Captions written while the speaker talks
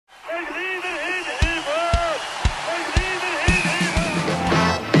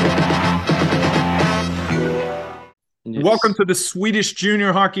Welcome to the Swedish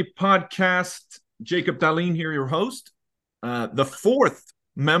Junior Hockey Podcast. Jacob Dahlin here, your host. The fourth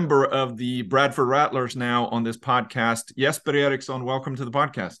member of the Bradford Rattlers now on this podcast, Jesper Eriksson. Welcome to the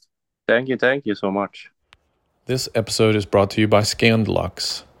podcast. Thank you so much. This episode is brought to you by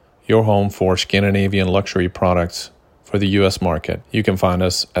Scandlux, your home for Scandinavian luxury products for the U.S. market. You can find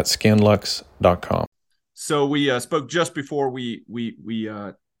us at scandlux.com. So we spoke just before we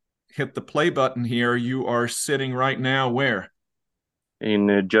hit the play button here. You are sitting right now where? In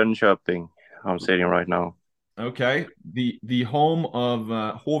Jönköping, I'm sitting right now. Okay, the home of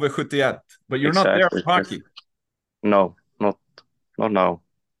HV71, but you're Exactly. not there for hockey. No, not now.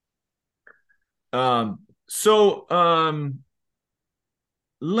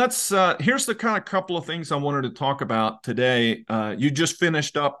 Let's here's the kind of couple of things I wanted to talk about today. You just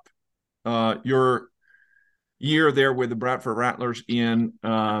finished up your year there with the Bradford Rattlers in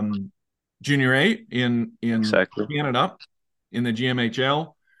Junior A in Exactly. Canada in the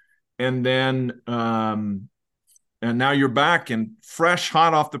GMJHL, and then and now you're back and fresh,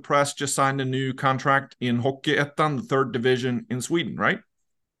 hot off the press, just signed a new contract in Hockeyettan, the third division in Sweden, right?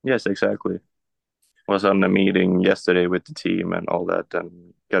 Yes, exactly. Was on a meeting yesterday with the team and all that,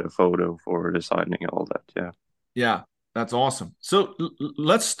 and got a photo for the signing and all that. Yeah, that's awesome. So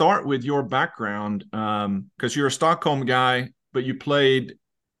let's start with your background, because you're a Stockholm guy, but you played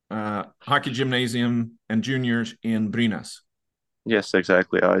hockey gymnasium and juniors in Brynas. Yes,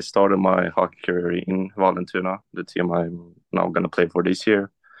 exactly. I started my hockey career in Vallentuna, the team I'm now going to play for this year.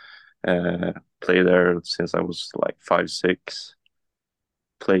 Played there since I was like 5'6".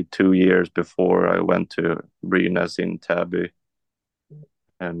 Played 2 years before I went to Brynas in Täby.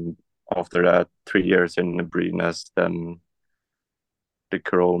 And after that, 3 years in Brynas, then the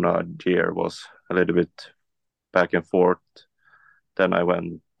Corona year was a little bit back and forth. Then I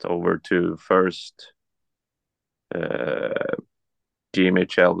went over to first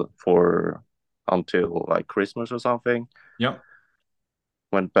GMJHL for until like Christmas or something. Yep.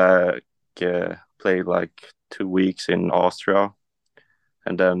 Went back, played like 2 weeks in Austria,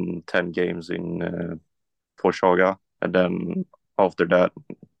 and then 10 games in Forshaga. And then after that,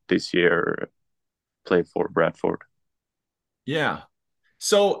 this year, played for Bradford. Yeah.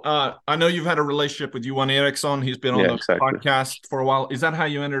 So I know you've had a relationship with J20 Eriksson. He's been on the podcast for a while. Is that how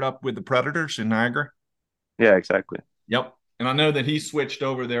you ended up with the Predators in Niagara? Yeah, exactly. Yep. And I know that he switched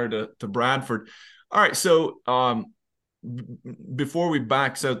over there to Bradford. All right. So before we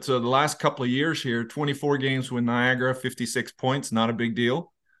back, so the last couple of years here, 24 games with Niagara, 56 points, not a big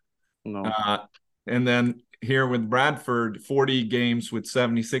deal. No. And then here with Bradford, 40 games with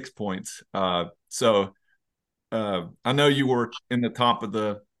 76 points. So I know you were in the top of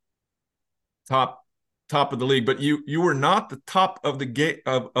the league, but you were not the top of the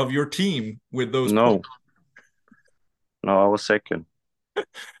of your team with those points. No, I was second.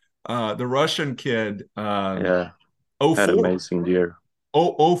 The Russian kid, had 04, an amazing year.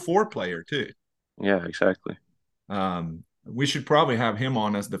 04 player too. Yeah, exactly. We should probably have him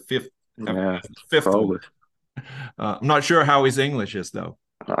on as the fifth. Fifth probably. I'm not sure how his English is though.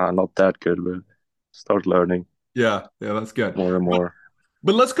 Not that good, but start learning. Yeah, that's good. More and more.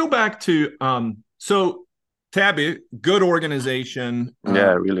 But let's go back to so Täby, good organization.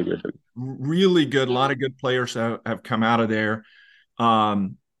 Yeah, really good. Really good. A lot of good players have come out of there.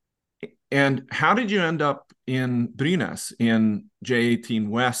 And how did you end up in Brynas in J18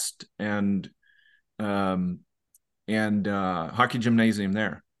 West and hockey gymnasium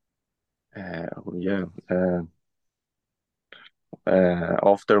there?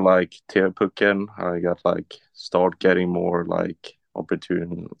 After like Pucken, I got like start getting more like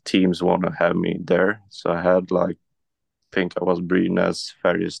opportunity. Teams want to have me there, so I had like think I was Brynas,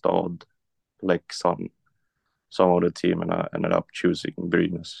 Färjestad, Leksand, some of the team, and I ended up choosing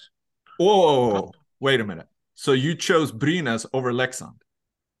Brynas. Oh, wait a minute! So you chose Brynas over Leksand?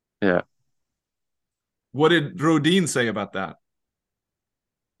 Yeah. What did Rodin say about that?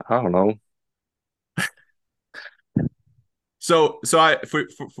 I don't know. So I,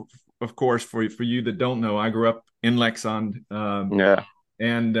 of course, for you that don't know, I grew up in Leksand.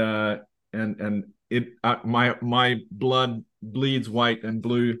 And it my blood bleeds white and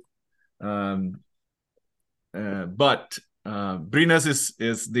blue. But Brynas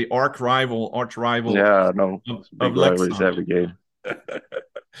is the arch rival. Yeah, no, of rivals every game.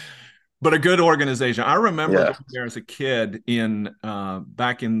 But a good organization. I remember going there as a kid in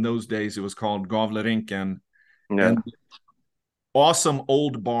back in those days. It was called Gavlerinken. And awesome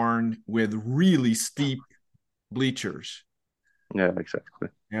old barn with really steep bleachers. Yeah, exactly.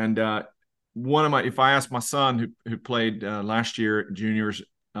 And if I asked my son who played last year juniors,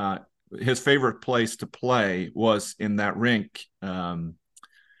 his favorite place to play was in that rink, and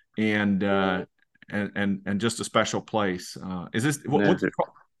just a special place. Is this what's it called?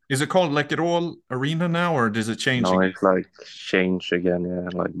 Is it called Läkerol Arena now, or does it change? No, again? it's like changed again. Yeah,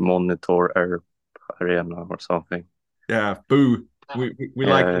 like Monitor Air Arena or something. Yeah, boo. We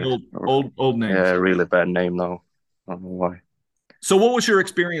like the old names. Yeah, really bad name now. I don't know why. So what was your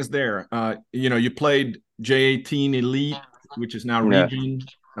experience there? You played J18 Elite, which is now Region,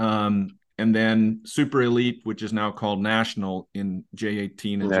 and then Super Elite, which is now called National in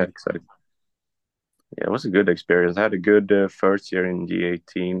J18 and yeah, exactly. Yeah, it was a good experience. I had a good first year in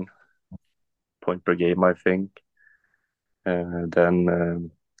J18, point per game, I think.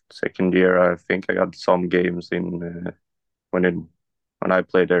 Then second year, I think I got some games in when I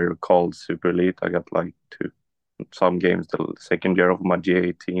played there called Super Elite. I got like some games the second year of my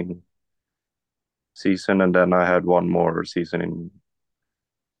J18 season, and then I had one more season in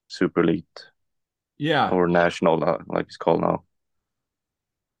Super Elite. Yeah, or National, like it's called now.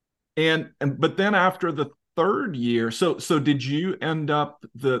 But then after the third year, so did you end up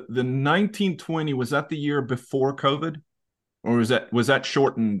the 1920? Was that the year before COVID, or was that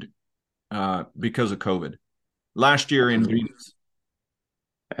shortened because of COVID? Last year in Brynas.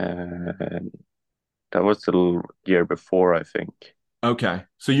 That was the year before, I think. Okay,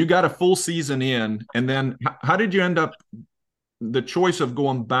 so you got a full season in, and then how did you end up the choice of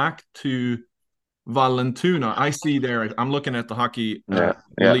going back to Vallentuna? I see there. I'm looking at the hockey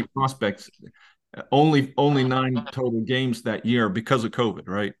elite prospects. Only 9 total games that year because of COVID,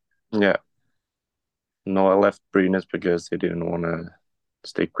 right? Yeah. No, I left Brynas because they didn't want to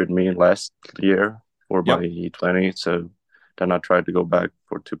stick with me last year for my E20. So then I tried to go back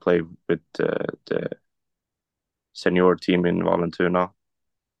to play with the senior team in Vallentuna,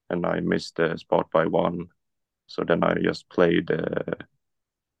 and I missed the spot by one. So then I just played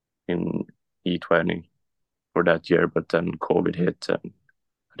in E20 for that year, but then COVID hit and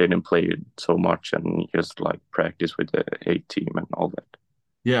I didn't play it so much and just like practice with the A team and all that.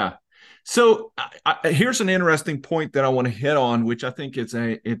 Yeah. So here's an interesting point that I want to hit on, which I think it's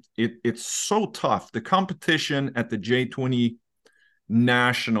so tough. The competition at the J20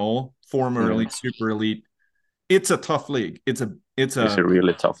 National, former Elite, Super Elite, it's a tough league. It's a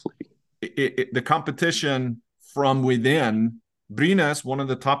really tough league. The competition from within. Brynas, one of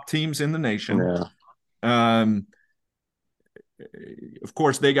the top teams in the nation. Yeah. Of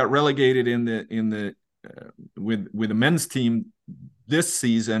course, they got relegated with the men's team this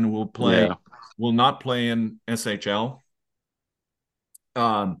season. Will not play in SHL.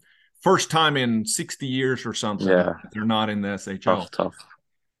 First time in 60 years or something. Yeah. They're not in the SHL. Tough.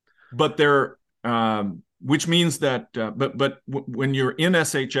 But they're which means that but when you're in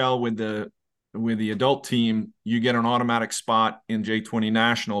SHL with the adult team, you get an automatic spot in J20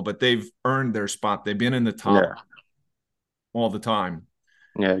 National, but they've earned their spot. They've been in the top all the time.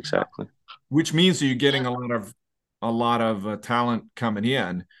 Yeah, exactly. Which means that you're getting a lot of talent coming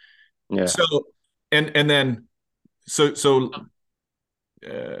in. Yeah. So and then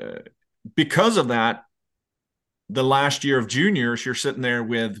because of that, the last year of juniors, you're sitting there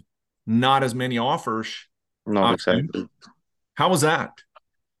with not as many offers. Not exactly. How was that?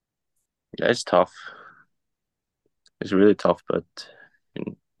 Yeah, it's tough. It's really tough, but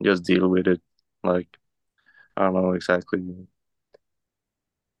you just deal with it. Like, I don't know exactly.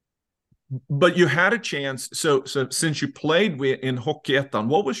 But you had a chance. So since you played in Hockeyettan,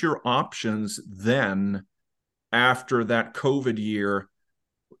 what was your options then after that COVID year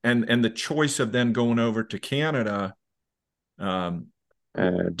and the choice of then going over to Canada? You're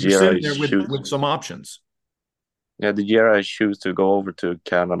sitting there with some options. Yeah, the year I choose to go over to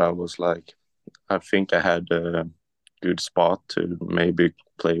Canada was like, I think I had a good spot to maybe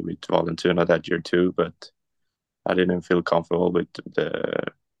play with Vallentuna that year too, but I didn't feel comfortable with the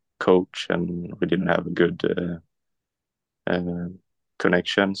coach and we didn't have a good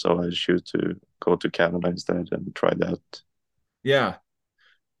connection. So I choose to go to Canada instead and try that. Yeah.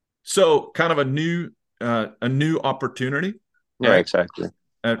 So kind of a new opportunity. Yeah, right? Exactly.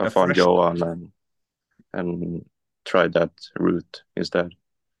 A fun go on and try that route instead.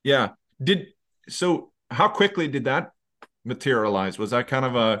 Yeah. So how quickly did that materialize? Was that kind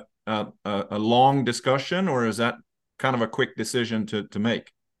of a long discussion, or is that kind of a quick decision to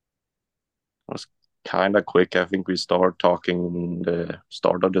make? It was kind of quick. I think we started talking in the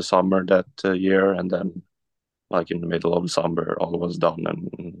start of the summer that year, and then like in the middle of the summer, all was done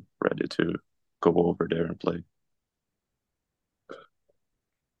and ready to go over there and play.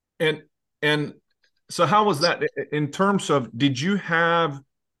 And so how was that in terms of,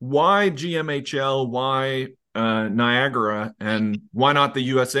 why GMHL, why Niagara, and why not the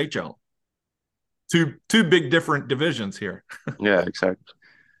USHL? two big different divisions here. Yeah, exactly.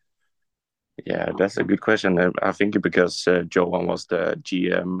 Yeah, that's a good question. I think because Johan was the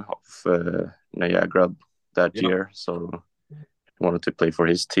GM of Niagara that year, so he wanted to play for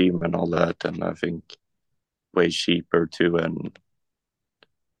his team and all that, and I think way cheaper too. And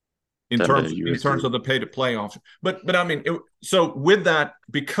in terms of the pay to play option, but I mean, so with that,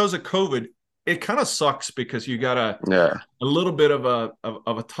 because of COVID, it kind of sucks because you got a little bit of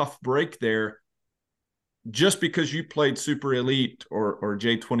a tough break there. Just because you played Super Elite or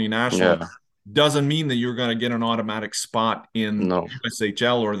J20 National doesn't mean that you're going to get an automatic spot in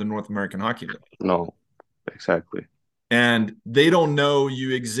USHL or the North American Hockey League. No, exactly. And they don't know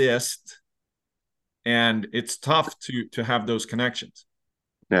you exist, and it's tough to have those connections.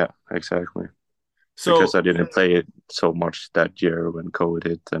 Yeah, exactly. So, because I didn't play it so much that year when COVID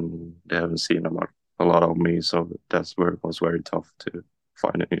hit, and they haven't seen a lot of me, so that's where it was very tough to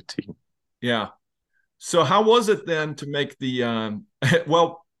find a new team. Yeah. So how was it then to make the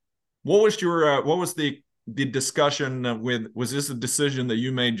well, what was the discussion with? Was this a decision that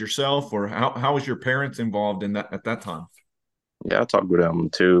you made yourself, or how was your parents involved in that at that time? Yeah, I talked with them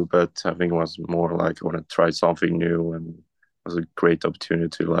too, but I think it was more like I want to try something new, and it was a great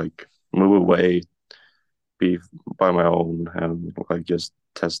opportunity to like move away, be by my own, and like just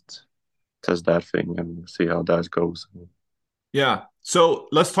test that thing and see how that goes. Yeah. So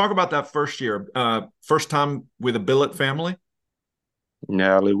let's talk about that first year. First time with a billet family?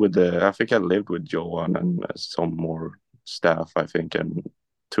 Yeah, I think I lived with Johan and some more staff, I think, and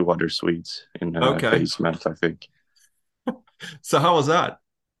 2 other Swedes in a basement, I think. So how was that?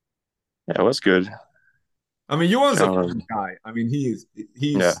 Yeah, it was good. I mean, Johan's a fun guy. I mean, he is.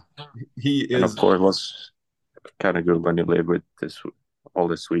 And of course, it was kind of good when you live with all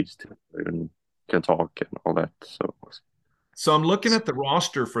the Swedes too, and can talk and all that. So I'm looking at the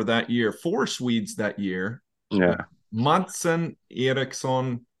roster for that year. 4 Swedes that year. Yeah. Madsen,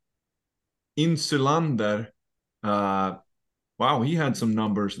 Eriksson, Insulander. Wow, he had some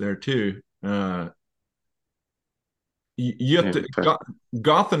numbers there too.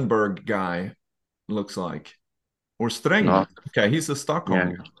 Gothenburg guy, looks like. Or Sträng. Okay, he's a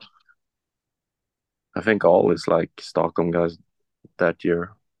Stockholm guy. I think all is like Stockholm guys that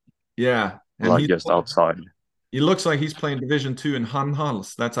year. Yeah. And like just outside. He looks like he's playing Division 2 in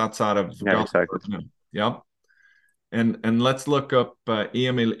Hanhals. That's outside of Gothenburg. Exactly. Yep. And let's look up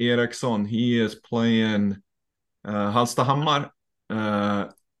Emil Eriksson. He is playing Hallstahammar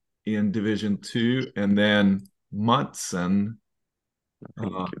in Division 2, and then Madsen.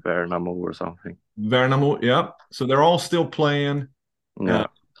 Värnamo or something. Värnamo, yep. So they're all still playing. Yeah.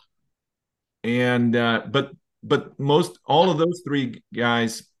 But all of those 3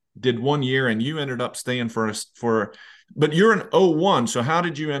 guys did 1 year, and you ended up staying but you're an 01, so how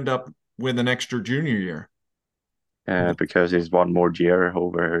did you end up with an extra junior year? Because it's 1 more year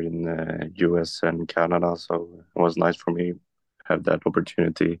over in the US and Canada, so it was nice for me to have that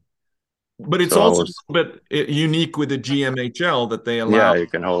opportunity. But it's also a bit unique with the GMHL that they allow. Yeah, you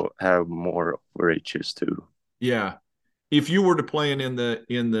can have more overages too. Yeah. If you were to play in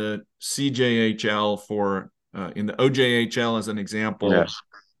the CJHL in the OJHL as an example,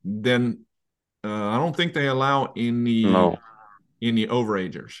 then I don't think they allow any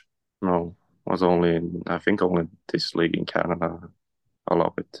overagers. No, it was I think only this league in Canada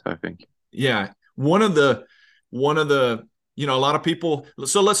allow it, I think. Yeah. One of the a lot of people.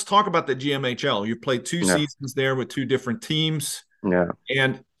 So let's talk about the GMHL. You played 2 seasons there with 2 different teams. Yeah.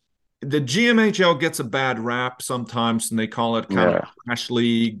 And the GMHL gets a bad rap sometimes, and they call it kind of trash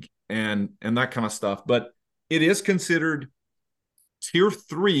league and that kind of stuff. But it is considered Tier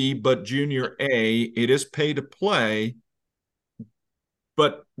 3, but Junior A. It is pay to play.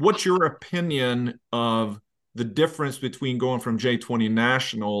 But what's your opinion of the difference between going from J20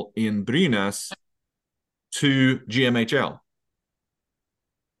 National in Brynas to GMHL?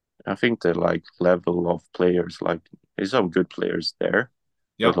 I think the level of players, there's some good players there.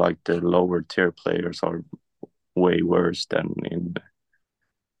 Yep. But the lower tier players are way worse than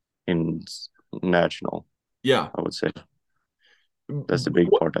in national. Yeah, I would say that's the big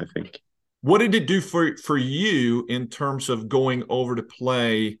part, I think. What did it do for you in terms of going over to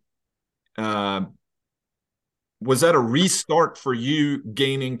play? Was that a restart for you,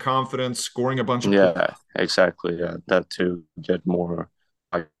 gaining confidence, scoring a bunch of points? Exactly. Yeah, that to get more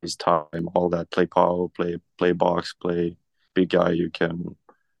ice time, all that, play power, play box, play big guy you can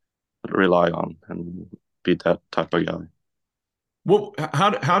rely on and be that type of guy. Well,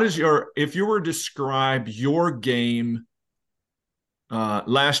 how does if you were to describe your game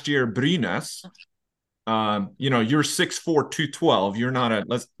last year, Brynas, you're 6'4", 212. You're not a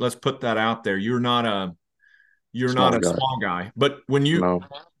let's put that out there. You're not a small guy. But when you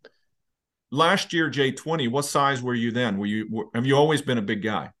last year J20, what size were you then? Have you always been a big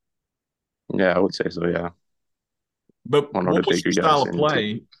guy? Yeah, I would say so. Yeah. But what was your style of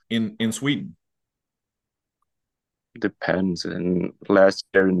play in Sweden? Depends. And last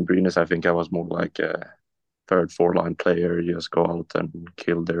year in Brynas, I think I was more like a third, fourth line player. You just go out and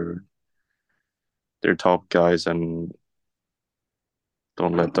kill their top guys and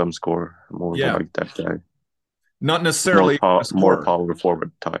don't let them score. More like that guy. Not necessarily more power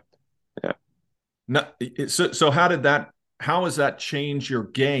forward type. Yeah. So how has that changed your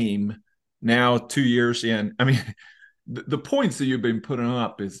game now 2 years in? I mean, the points that you've been putting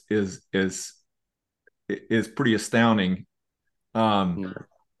up is pretty astounding.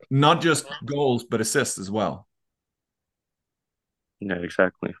 Not just goals, but assists as well. Yeah,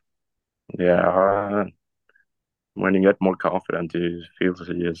 exactly. Yeah. When you get more confident, it feels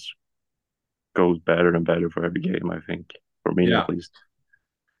it just goes better and better for every game, I think. For me, at least.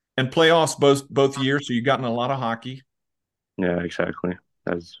 And playoffs both years, so you've gotten a lot of hockey. Yeah, exactly.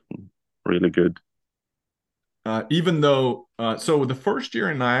 That's really good. Even though, so the first year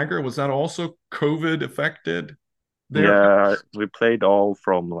in Niagara, was that also COVID affected there? Yeah, we played all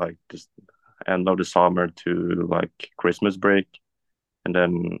from like just end of the summer to like Christmas break. And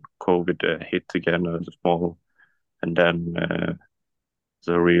then COVID hit again as a small. And then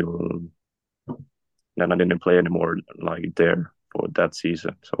then I didn't play anymore like there for that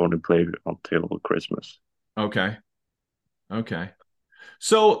season. So I only played until Christmas. Okay.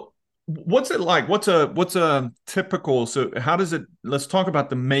 So what's it like? What's a typical, so how does it, let's talk about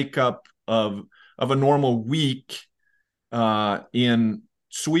the makeup of a normal week in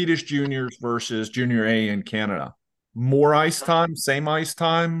Swedish juniors versus junior A in Canada. More ice time, same ice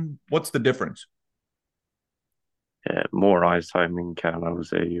time? What's the difference? Yeah, more ice time in Canada. I would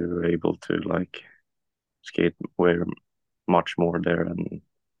say you're able to like skate way much more there, and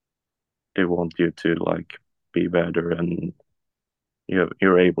they want you to like be better, and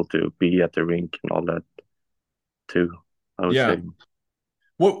you're able to be at the rink and all that too. I would say.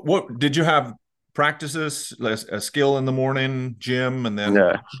 What did you have practices, a skill in the morning, gym, and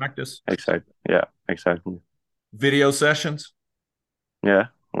then practice? Exactly. Yeah, exactly. Video sessions? Yeah,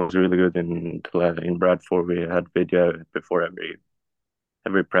 it was really good in Bradford. We had video before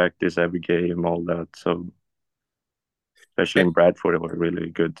every practice, every game, all that. So especially in Bradford, it was really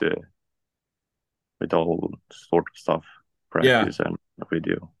good with all sort of stuff, practice and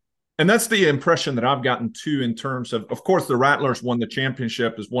video. And that's the impression that I've gotten too, in terms of course, the Rattlers won the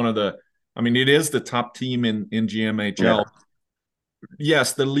championship as one of the, I mean, it is the top team in GMHL. Yeah.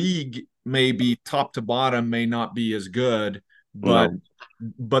 Yes, the league may be top to bottom, may not be as good, but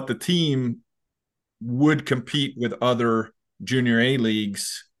the team would compete with other junior A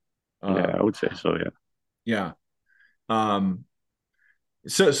leagues. Yeah, I would say so. Yeah. Yeah.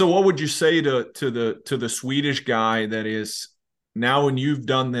 So what would you say to the Swedish guy that is now, when you've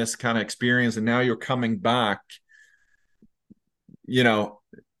done this kind of experience and now you're coming back,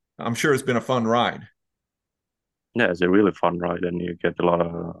 I'm sure it's been a fun ride. Yeah, it's a really fun ride, and you get a lot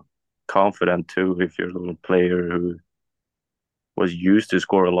of confidence too if you're a little player who was used to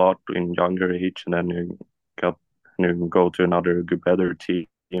score a lot in younger age, and then you go to another better team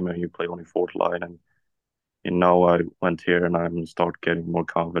and you play only fourth line, and now I went here and I'm start getting more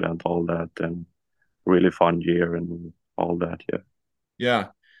confident, all that, and really fun year and all that. Yeah.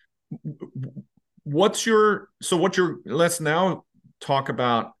 Let's now talk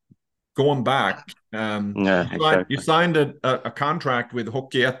about going back. Exactly. You signed a contract with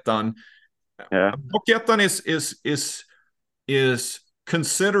Hockeyettan. Yeah. Hockeyettan is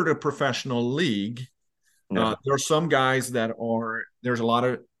considered a professional league. There are some guys there's a lot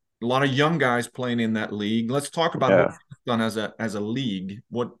of young guys playing in that league. Let's talk about Hockeyettan as a league.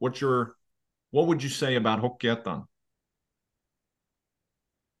 What would you say about Hockeyettan?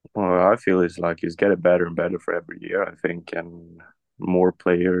 Well, I feel it's getting better and better for every year, I think, and more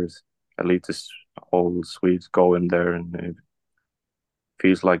players, at least this whole Swedes go in there, and it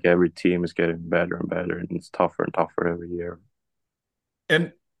feels like every team is getting better and better, and it's tougher and tougher every year.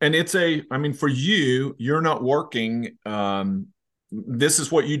 And it's I mean, for you're not working. This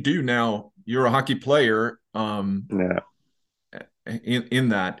is what you do now. You're a hockey player. In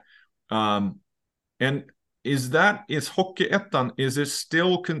that. And is Hockeyettan, is it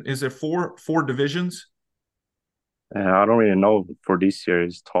still, is it four divisions? I don't really know. For this year,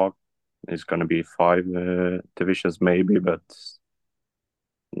 it's going to be 5 divisions maybe, but it's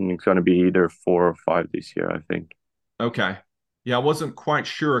going to be either 4 or 5 this year, I think. Okay. Yeah, I wasn't quite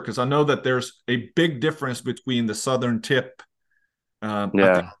sure because I know that there's a big difference between the southern tip. I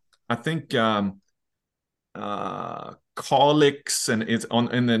think Kalix, and it's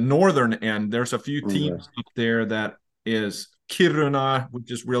on in the northern end. There's a few teams up there that is Kiruna,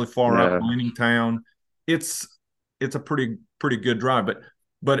 which is really far up, mining town. It's a pretty good drive,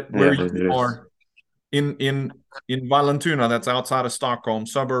 but where you are in Vallentuna, that's outside of Stockholm,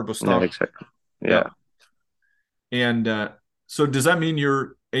 suburb of Stockholm. Yeah, exactly. Yeah. And so does that mean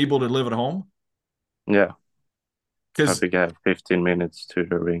you're able to live at home? Yeah. I think I have 15 minutes to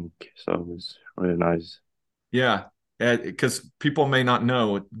the rink, so it's really nice. Yeah, because people may not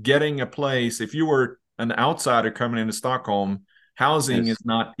know, getting a place, if you were an outsider coming into Stockholm, housing is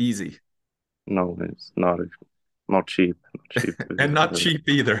not easy. No, it's not cheap. Not cheap and not cheap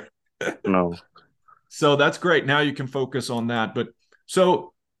either. No. So that's great. Now you can focus on that. But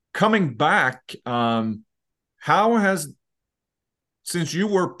so coming back, how has, since you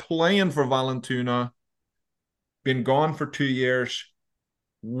were playing for Vallentuna, been gone for 2 years,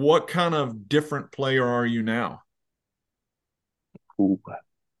 what kind of different player are you now? Ooh.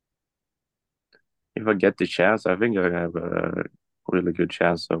 If I get the chance, I think I have a really good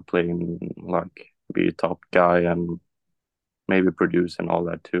chance of playing, like, be a top guy and maybe produce and all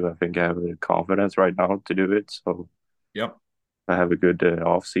that too. I think I have the confidence right now to do it. So yep, I have a good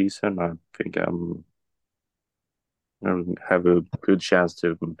off season. I think I have a good chance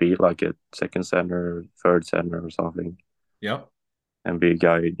to be like a second center, third center or something. Yep. And be a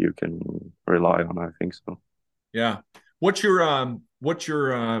guy you can rely on. I think so. Yeah. What's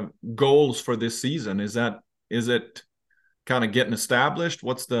your goals for this season? Is it kind of getting established?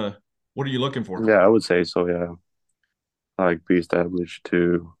 What are you looking for? Yeah, I would say so. Yeah, like be established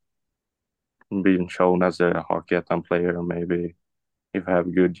to being shown as a hockey player. Maybe if I have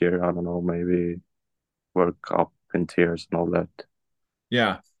a good year, I don't know, maybe work up in tiers and all that.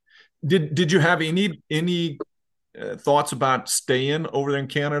 Yeah. Did you have any thoughts about staying over there in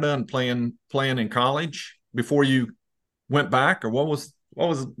Canada and playing in college before you went back, or what was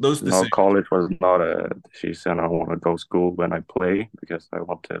those decisions? No, college was not a decision. I want to go school when I play because I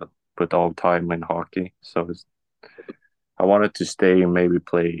want to put all time in hockey. So I wanted to stay and maybe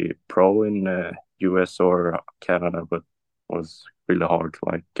play pro in US or Canada, but it was really hard to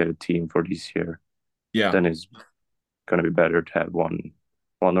like get a team for this year. Yeah. Then it's gonna be better to have one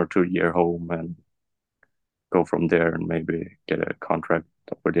or 2 year home and go from there and maybe get a contract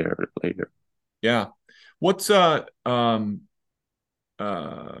over there later. Yeah. What's in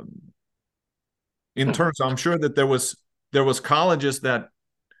terms, I'm sure that there was colleges that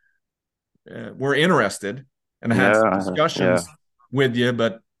were interested and had discussions with you,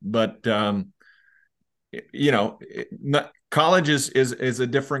 but you know, college is a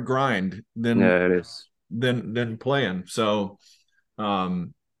different grind than it is than playing. So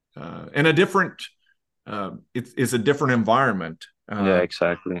and a different it's a different environment.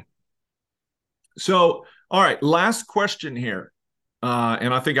 Exactly. So all right, last question here.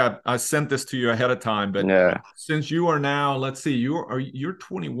 And I think I sent this to you ahead of time, but since you are now, let's see, you're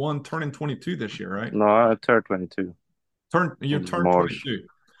 21, turning 22 this year, right? No, I turned 22. You turned 22.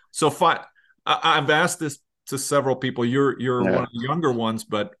 So I've asked this to several people. You're one of the younger ones,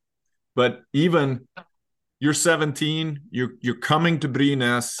 but even you're 17. You're coming to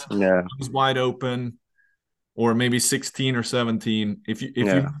Brynas. It's wide open, or maybe 16 or 17. If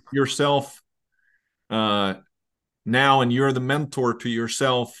you yourself now, and you're the mentor to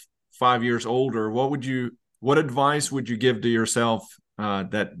yourself 5 years older, what advice would you give to yourself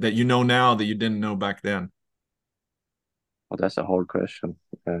that you know now that you didn't know back then? Well, that's a hard question.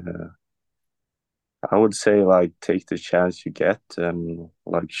 I would say like take the chance you get and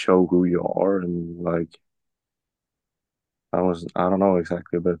like show who you are, and like I don't know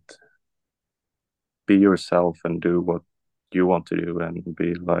exactly, but be yourself and do what you want to do and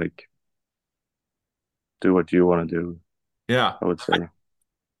be like do what you want to do. Yeah, I would say.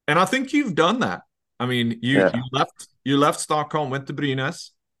 And I think you've done that. I mean, you left Stockholm, went to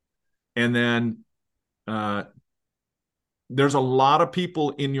Brynas, and then there's a lot of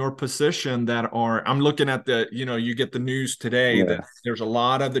people in your position that are, I'm looking at you get the news today that there's a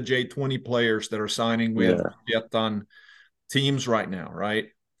lot of the J20 players that are signing with J20 teams right now, right?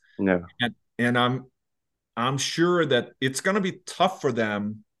 Yeah. And I'm sure that it's going to be tough for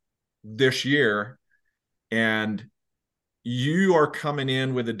them this year, and you are coming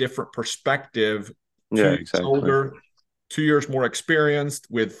in with a different perspective. 2 years older, 2 years more experienced,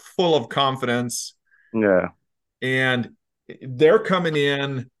 with full of confidence. Yeah. And they're coming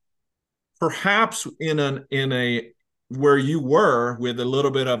in perhaps in a where you were with a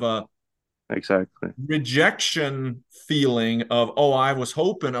little bit of exactly. rejection feeling of, oh, I was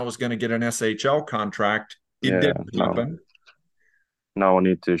hoping I was going to get an SHL contract. It didn't happen. Now I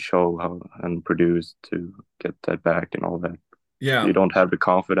need to show how and produce to get that back and all that. Yeah. You don't have the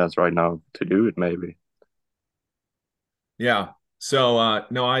confidence right now to do it, maybe. Yeah. So,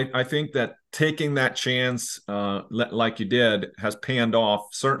 no, I think that taking that chance, like you did, has panned off.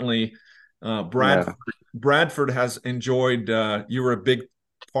 Certainly, Bradford has enjoyed, you were a big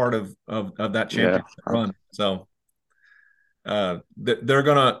part of that championship run. So, they're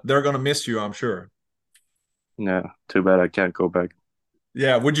gonna miss you, I'm sure. Yeah. Too bad I can't go back.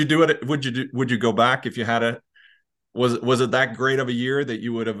 Yeah. Would you do it? Would you go back if you had a, was it that great of a year that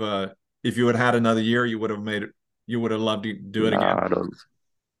you would have, if you had another year, you would have made it, you would have loved to do it again? I don't.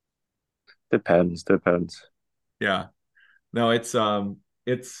 Depends. Yeah. No, it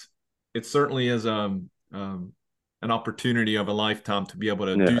certainly is an opportunity of a lifetime to be able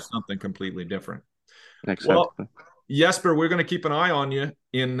to do something completely different. Exactly. Well, Jesper, we're going to keep an eye on you.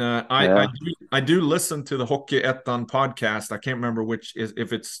 I do listen to the Hockey Ettan podcast. I can't remember which is,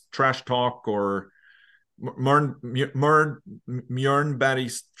 if it's Trash Talk or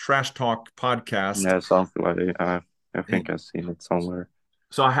Mjörnberg's Trash Talk podcast. Yeah, something like that. I think I've seen it somewhere.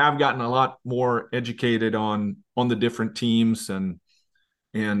 So I have gotten a lot more educated on the different teams and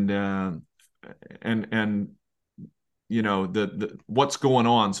you know the what's going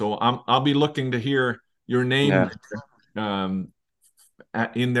on. So I'll be looking to hear your name in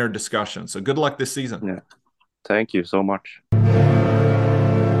their discussion. So good luck this season. Yeah, thank you so much.